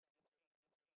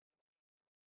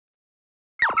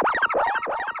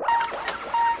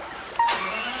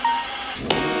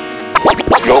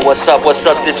Yo, what's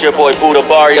up, this your boy Buddha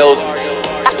Barrios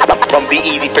from Be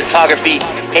Easy Photography,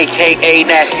 aka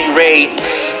Nasty Ray.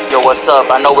 Yo, what's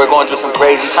up? I know we're going through some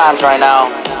crazy times right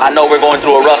now. I know we're going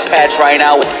through a rough patch right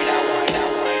now.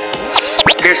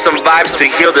 There's some vibes to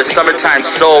heal the summertime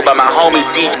soul by my homie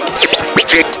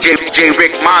DJ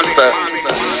Rick Monster.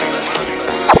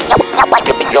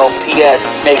 Yo, P.S.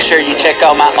 Make sure you check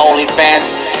out my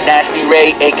OnlyFans, Nasty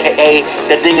Ray, aka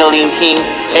the Dingaling King,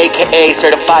 aka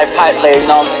Certified Pipe Layer, you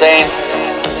know what I'm saying?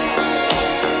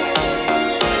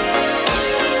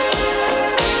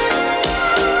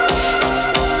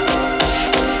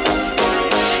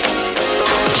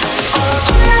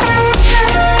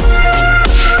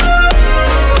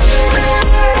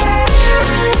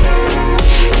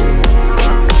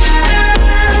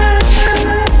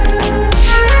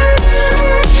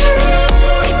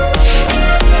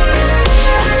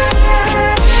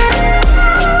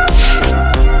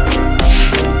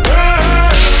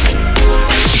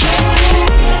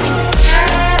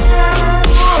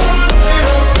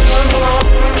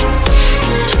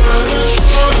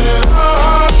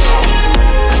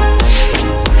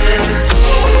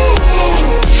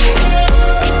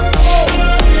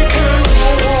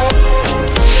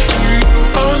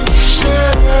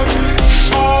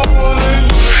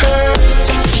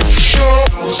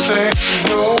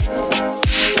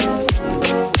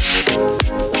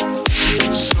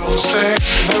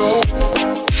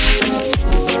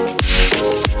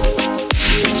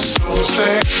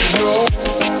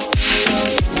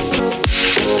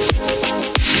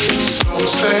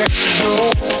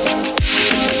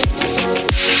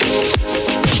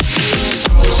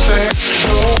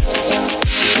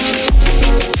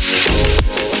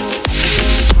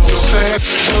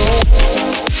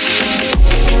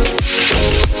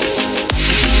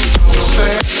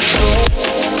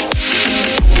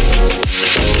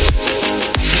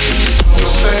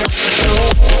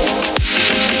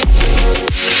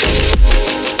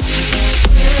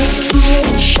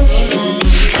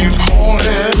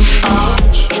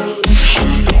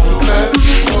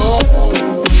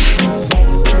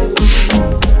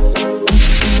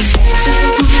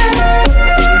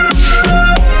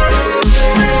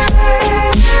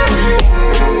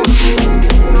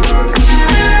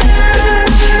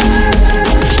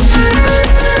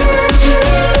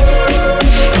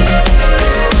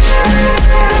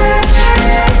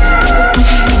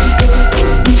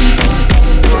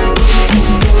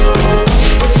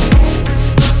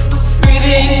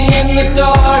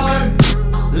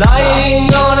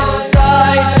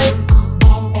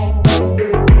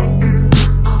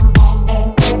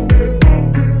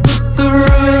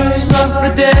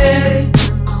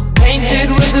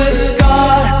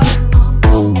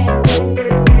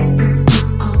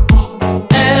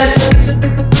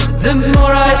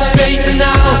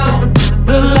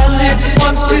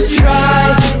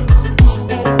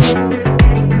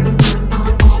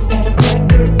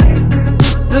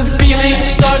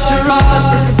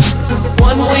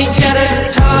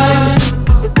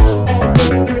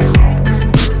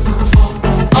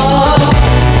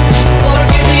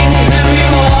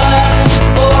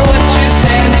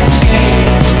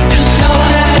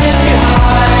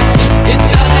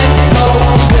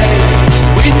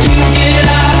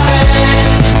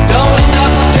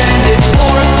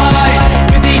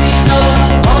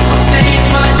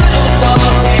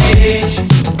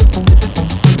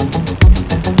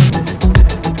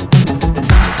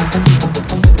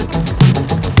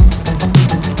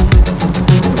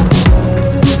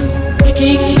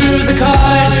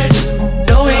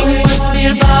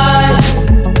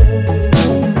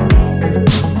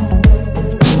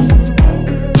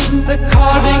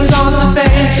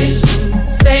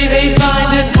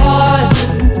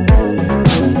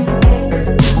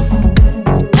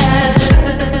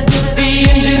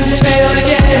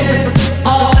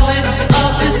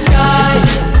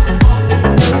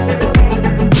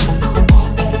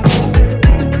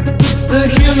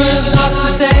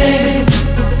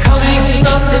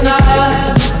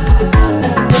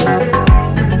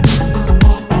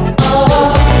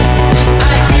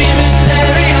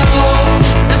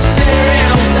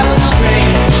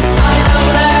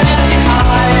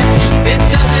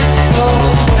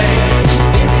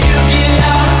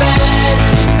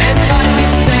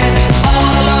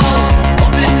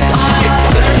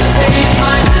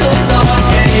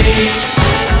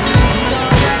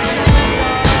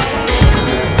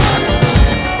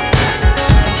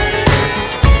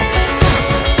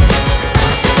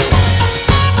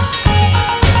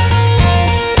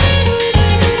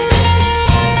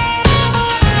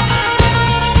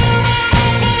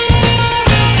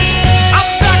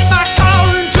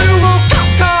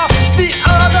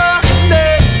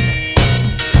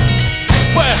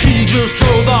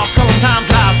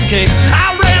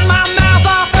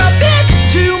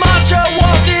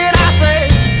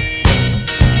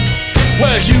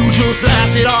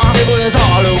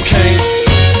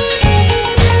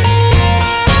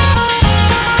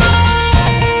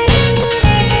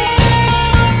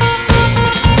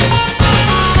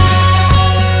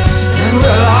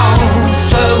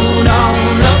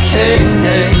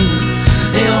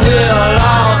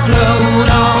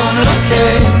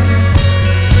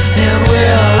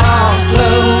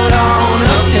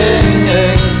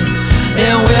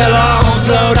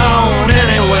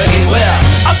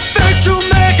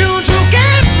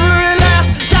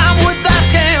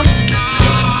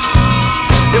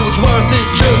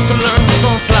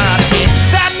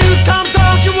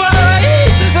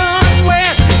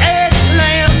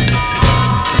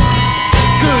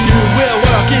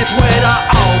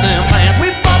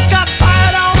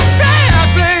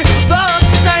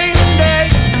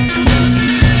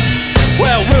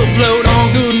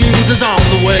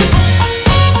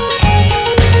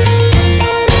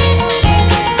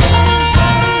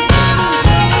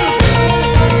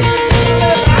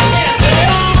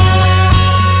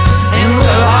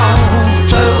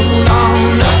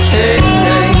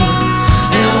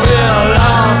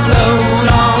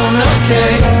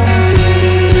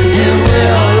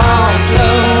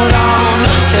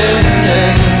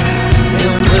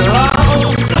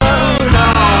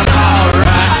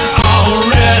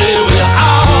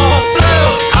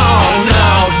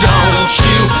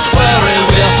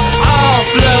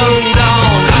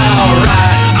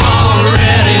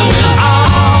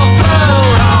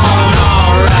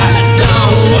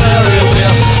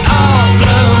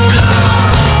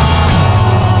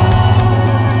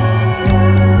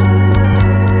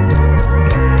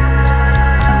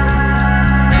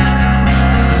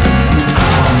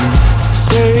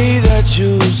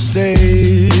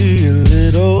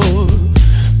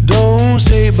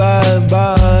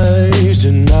 bye-bye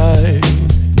tonight.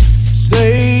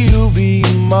 Say you'll be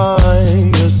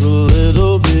mine. Just a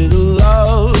little bit of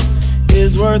love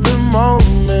is worth a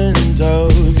moment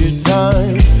of your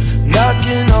time.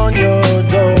 Knocking on your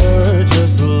door,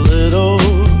 just a little.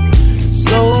 It's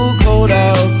so cold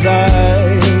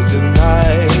outside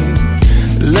tonight.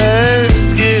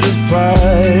 Let's get a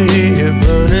fire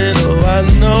burning. Oh, I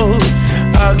know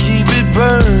I'll keep it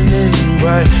burning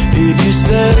bright. If you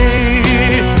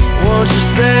stay, won't you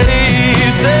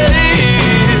stay, stay?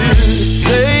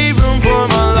 Save room for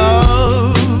my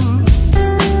love.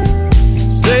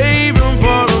 Save room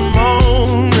for a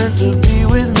moment to be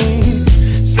with me.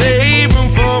 Save room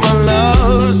for my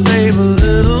love. Save a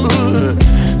little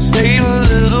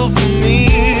for me.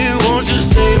 Won't you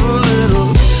save a little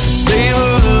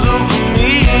for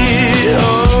me?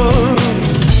 Oh,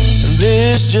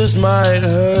 this just might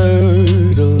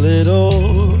hurt a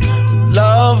little.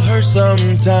 Love hurts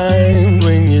sometimes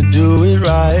when you do it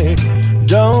right.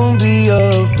 Don't be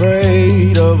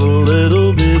afraid of a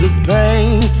little bit of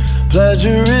pain.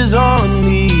 Pleasure is on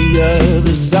the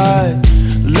other side.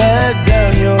 Let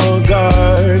down your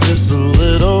guard just a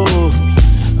little.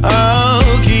 I'll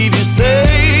keep you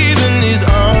safe in these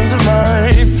arms of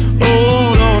mine.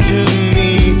 Hold on to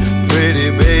me,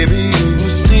 pretty baby. You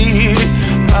will see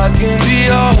I can be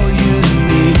all you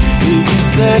need. If you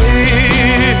stay,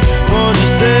 won't you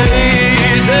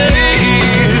stay, stay?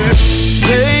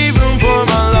 Save room for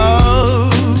my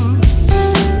love.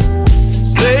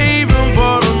 Save room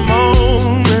for a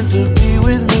moment to be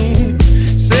with me.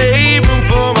 Save room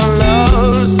for my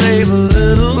love. Save a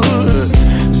little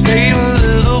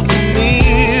for me.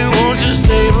 Won't you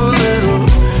save a little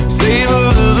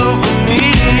for me?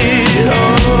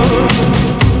 Oh.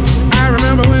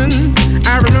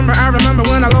 I remember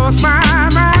when I lost my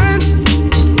mind.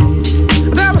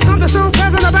 There was something so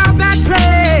pleasant about that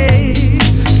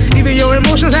place. Even your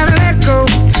emotions have an echo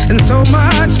in so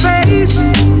much space.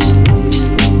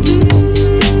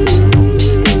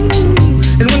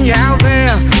 And when you're out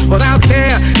there without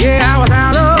care, yeah, I was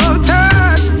out of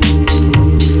touch.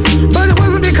 But it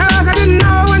wasn't because I didn't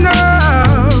know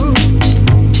enough.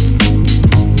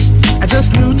 I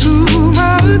just knew too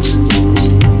much.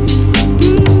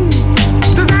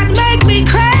 Does that make me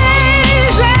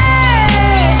crazy?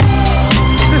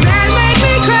 Does that make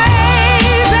me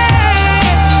crazy?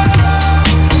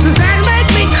 Does that make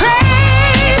me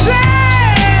crazy?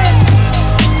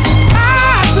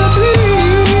 Possibly.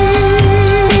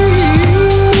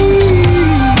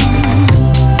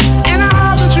 And I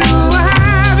hope that you are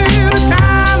having the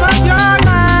time of your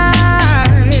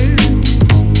life.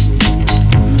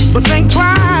 But think twice.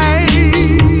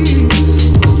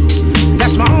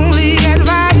 That's my only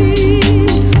advice.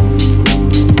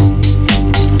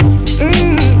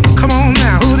 Come on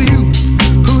now, who do you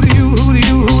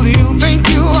think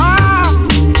you are?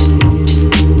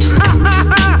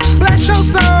 Bless your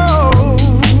soul.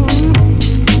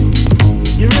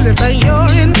 You really think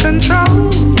you're in control?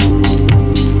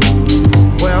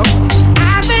 Well,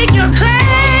 I think you're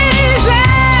crazy.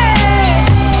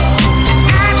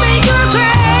 I think you're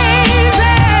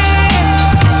crazy.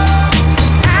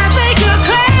 I think you're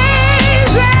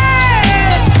crazy.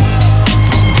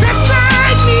 Just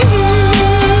like me.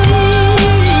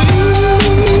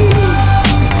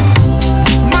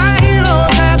 My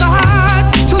heroes had the heart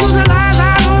to lose the lives I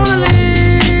wanna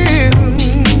live.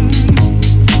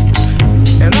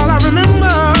 And all I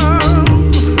remember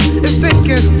is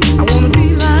thinking I wanna be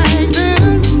like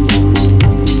them.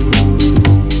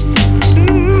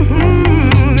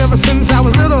 Ever since I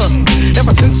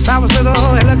was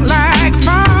little, it looked like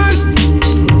fun.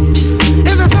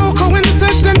 If there's no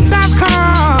coincidence, I've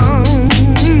come.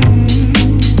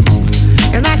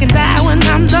 And I can die when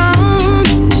I'm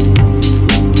done.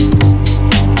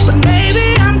 But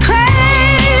maybe I'm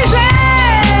crazy.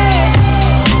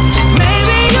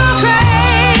 Maybe you're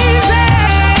crazy.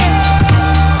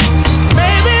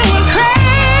 Maybe we're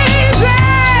crazy.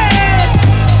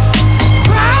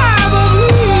 Probably.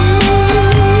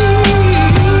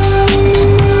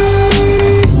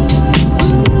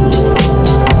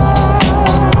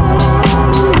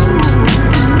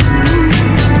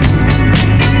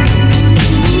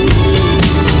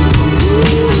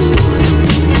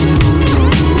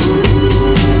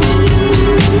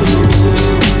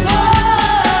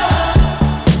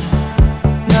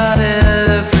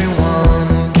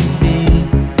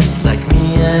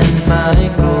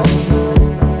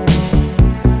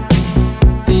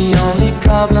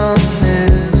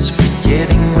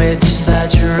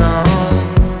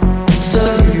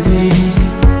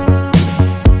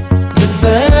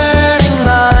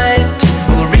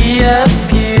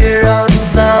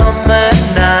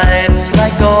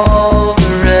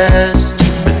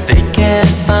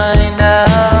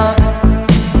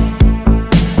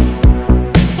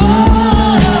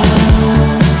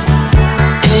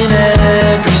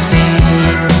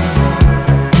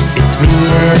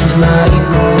 and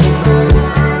Michael.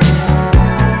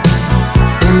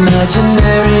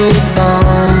 Imaginary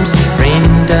bombs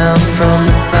raining down from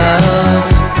the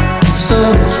clouds. So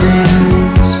it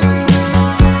seems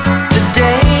the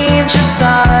danger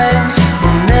signs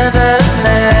will never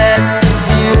let the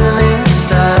feelings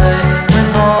die when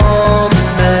all the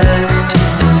best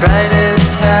and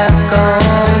brightest have gone.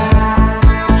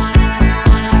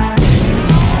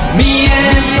 Me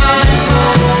and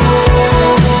Michael,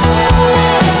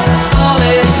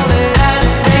 solid as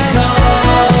they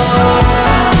come.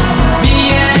 Me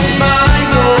and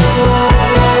Michael,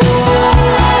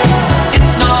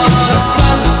 it's not a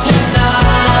question now.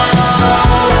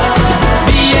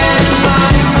 Me and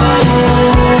Michael,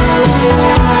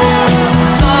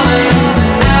 solid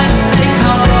as they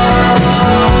come.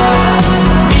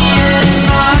 Me and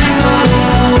Michael,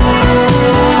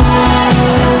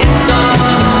 it's not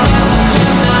a question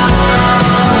now.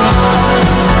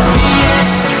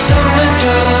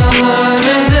 Summertime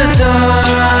is the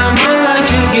time I like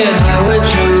to get high with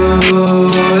you.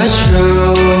 It's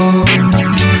true.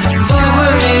 Fuck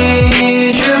with me,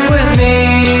 trip with me,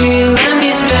 let me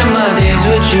spend my days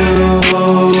with you.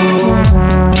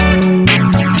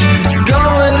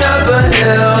 Going up a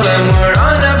hill and we're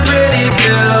on a pretty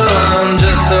pill. I'm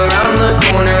just around the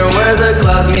corner where the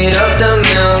clouds meet up the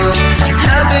mills.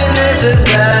 Happiness is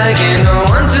back, ain't no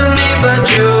one to me but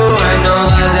you. I know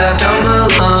lies have come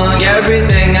along,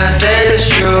 everything I say is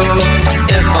true.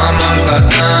 If I'm on cloud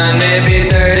 9, maybe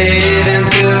 30, even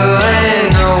 2,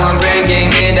 ain't no one bringing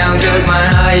me down, cause my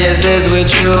highest is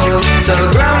with you. So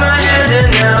grab my hand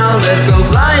and now let's go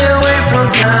fly away from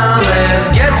town.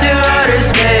 Let's get to outer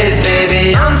space,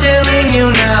 baby, I'm telling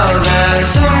you now that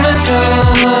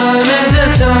summertime is the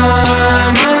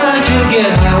time I like to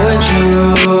get high with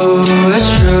you. It's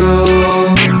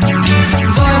true.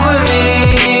 Fuck with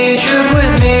me, trip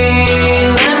with me,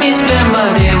 let me spend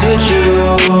my days with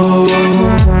you.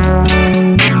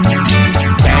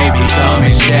 Baby, come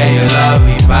and share your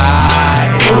lovely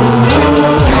vibe.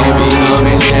 Baby, come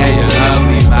and share your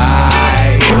lovely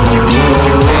vibe.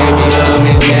 Baby, come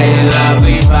and share your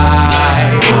lovely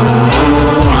vibe.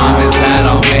 Promise that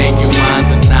I'll make you mine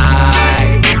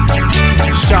tonight.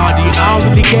 Shawty, I don't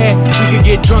really care. We could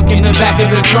get drunk in the back of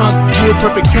the trunk. You a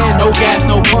perfect 10, no gas,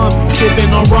 no pump.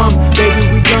 Sipping on rum, baby,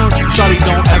 we young. Shawty,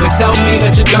 don't ever tell me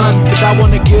that you're done, cause I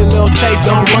wanna get a little taste,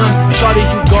 don't run. Shawty,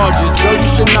 you gorgeous, girl, you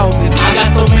should know this. I got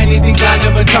so many things I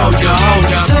never told you, hold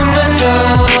up.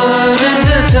 Summertime is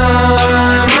the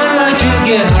time I like to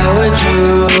get high with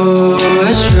you.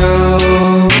 It's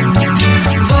true.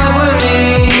 Fuck with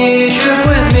me, trip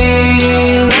with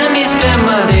me, let me spend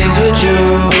my days with you.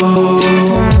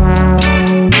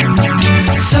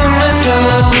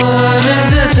 Summertime is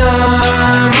the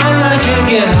time I like to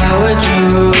get high with you.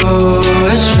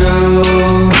 It's true.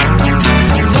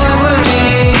 Fuck with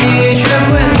me, trip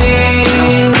with me,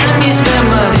 let me spend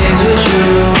my days with you.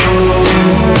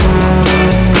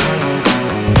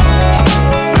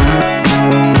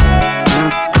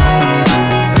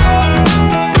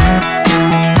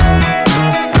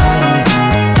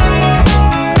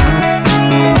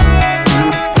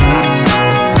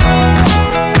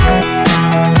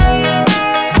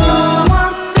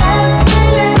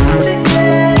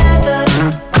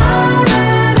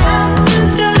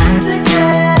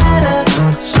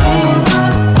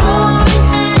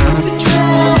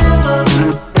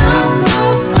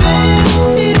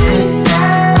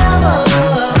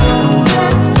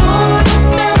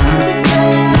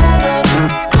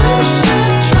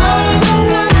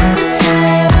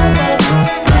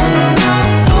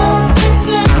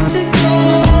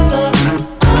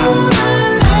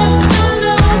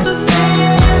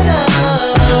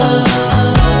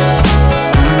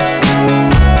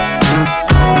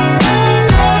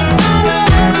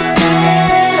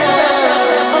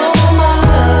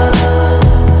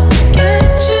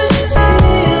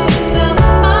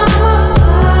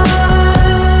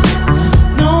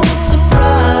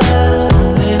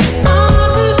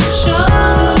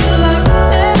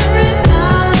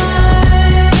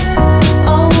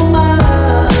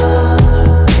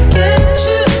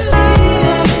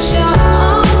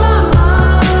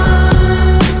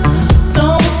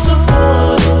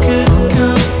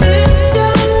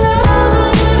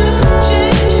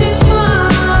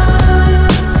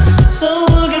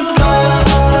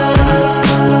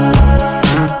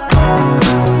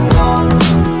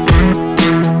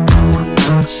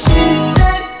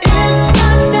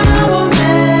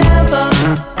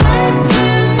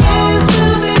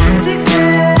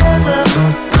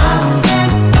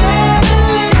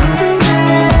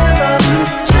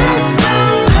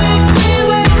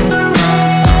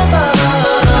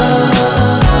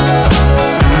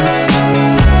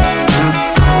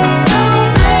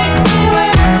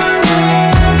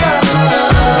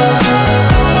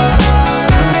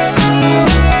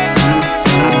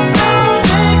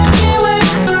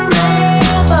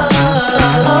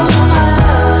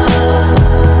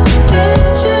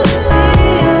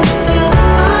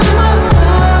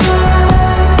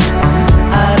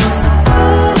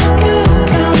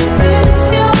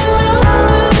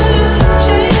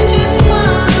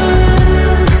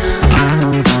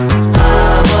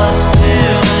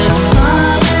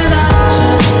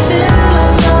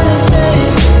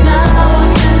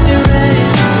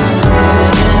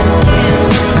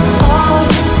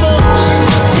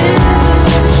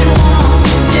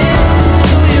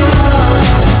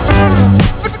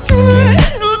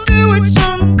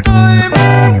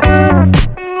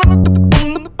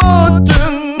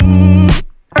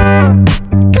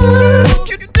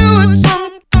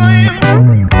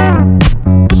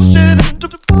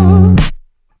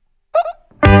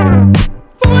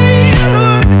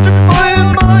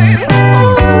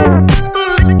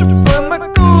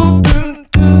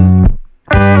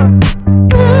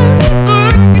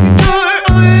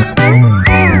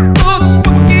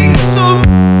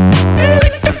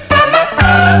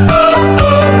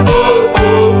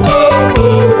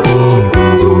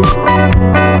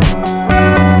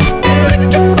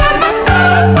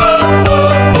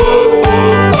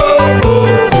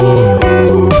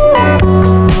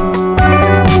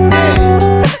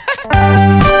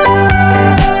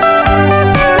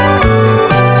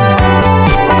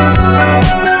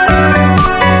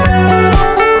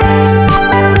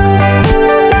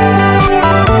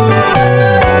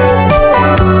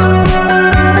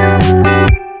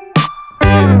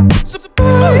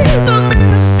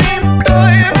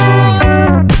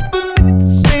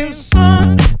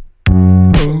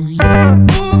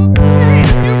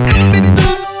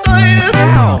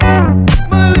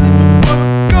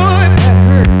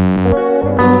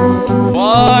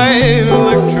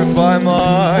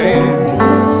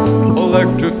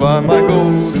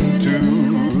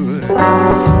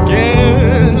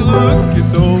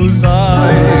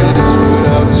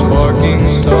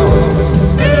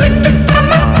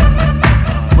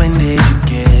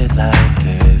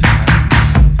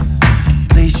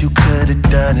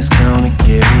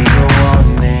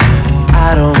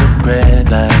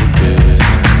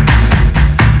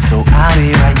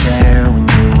 be right there when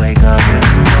you wake up in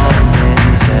the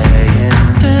morning, saying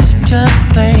this just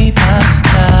ain't my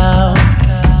style.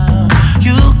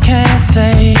 You can't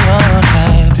say you're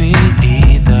happy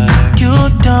either. You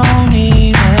don't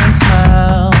even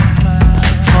smile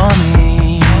for me.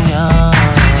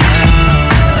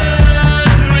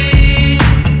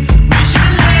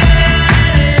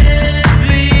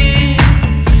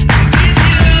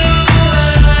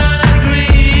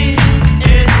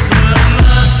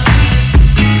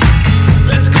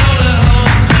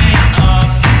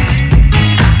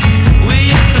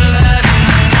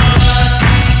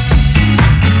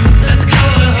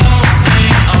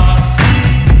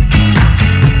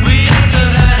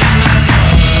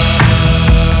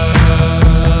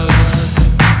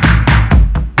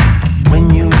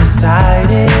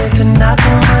 Decided to knock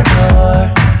on my door.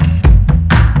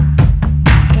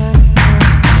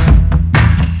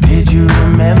 Did you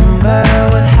remember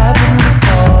what happened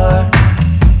before?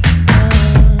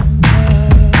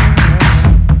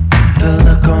 The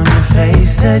look on your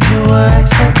face said you were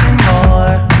expecting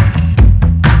more.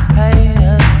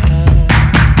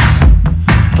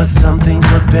 But some things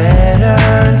look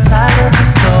better inside of the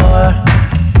store.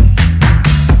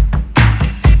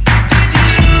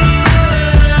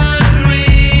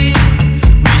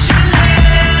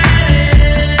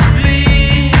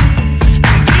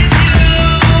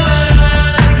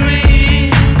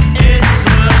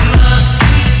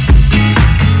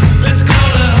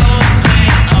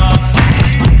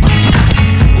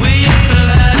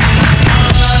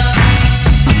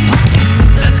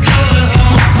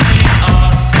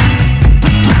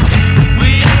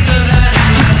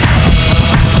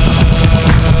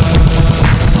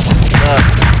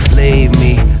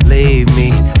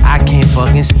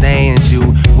 Stand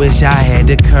you. Wish I had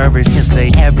the courage to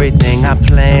say everything I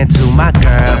plan to my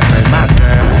girlfriend, my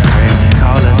girl.